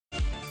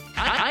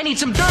I need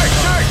some dirt.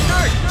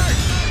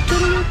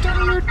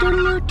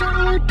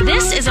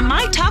 This is a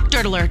My Talk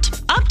Dirt Alert.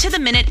 Up to the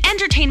minute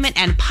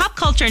entertainment and pop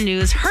culture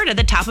news heard at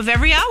the top of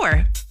every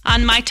hour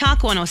on My Talk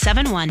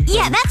 107.1.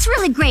 Yeah, that's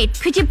really great.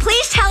 Could you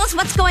please tell us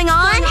what's going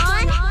on?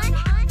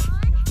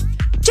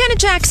 Janet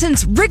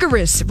Jackson's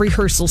rigorous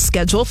rehearsal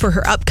schedule for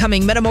her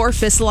upcoming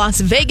Metamorphosis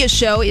Las Vegas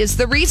show is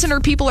the reason her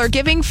people are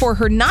giving for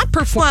her not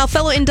performing. While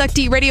fellow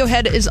inductee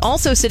Radiohead is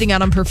also sitting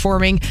out on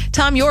performing,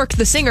 Tom York,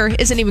 the singer,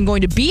 isn't even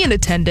going to be in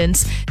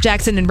attendance.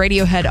 Jackson and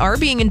Radiohead are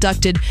being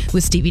inducted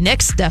with Stevie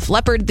Nicks, Def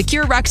Leppard, The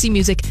Cure, Roxy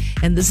Music,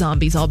 and The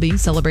Zombies all being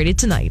celebrated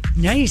tonight.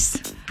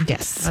 Nice.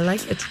 Yes. I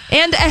like it.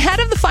 And ahead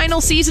of the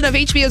final season of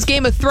HBO's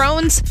Game of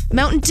Thrones,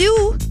 Mountain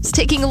Dew is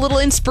taking a little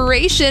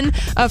inspiration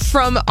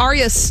from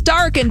Arya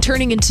Stark and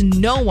turning into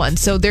no one.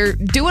 So they're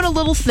doing a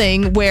little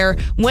thing where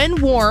when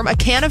warm, a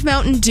can of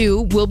Mountain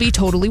Dew will be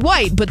totally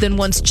white. But then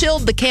once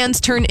chilled, the cans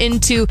turn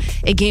into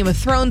a Game of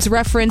Thrones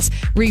reference,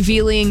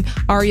 revealing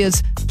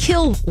Arya's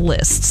kill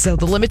list. So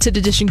the limited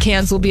edition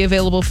cans will be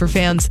available for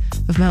fans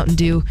of Mountain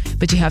Dew,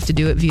 but you have to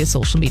do it via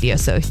social media.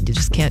 So you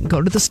just can't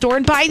go to the store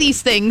and buy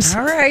these things.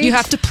 All right. You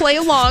have to play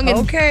along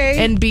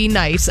and be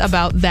nice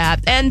about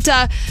that. And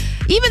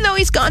even though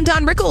he's gone,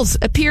 Don Rickles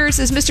appears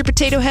as Mr.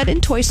 Potato Head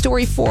in Toy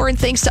Story 4. And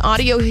thanks to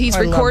audio he's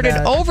recorded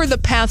over the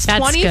past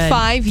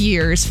 25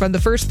 years from the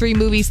first 3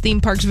 movies,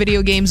 theme parks,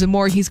 video games, and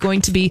more, he's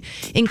going to be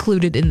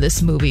included in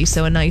this movie.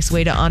 So a nice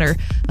way to honor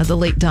the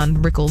late Don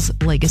Rickles'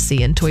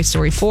 legacy. And Toy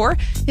Story 4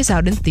 is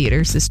out in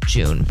theaters this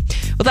June.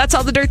 Well, that's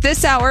all the dirt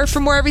this hour. For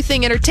more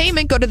everything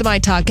entertainment, go to the My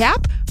Talk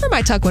app or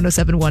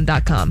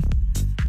MyTalk1071.com.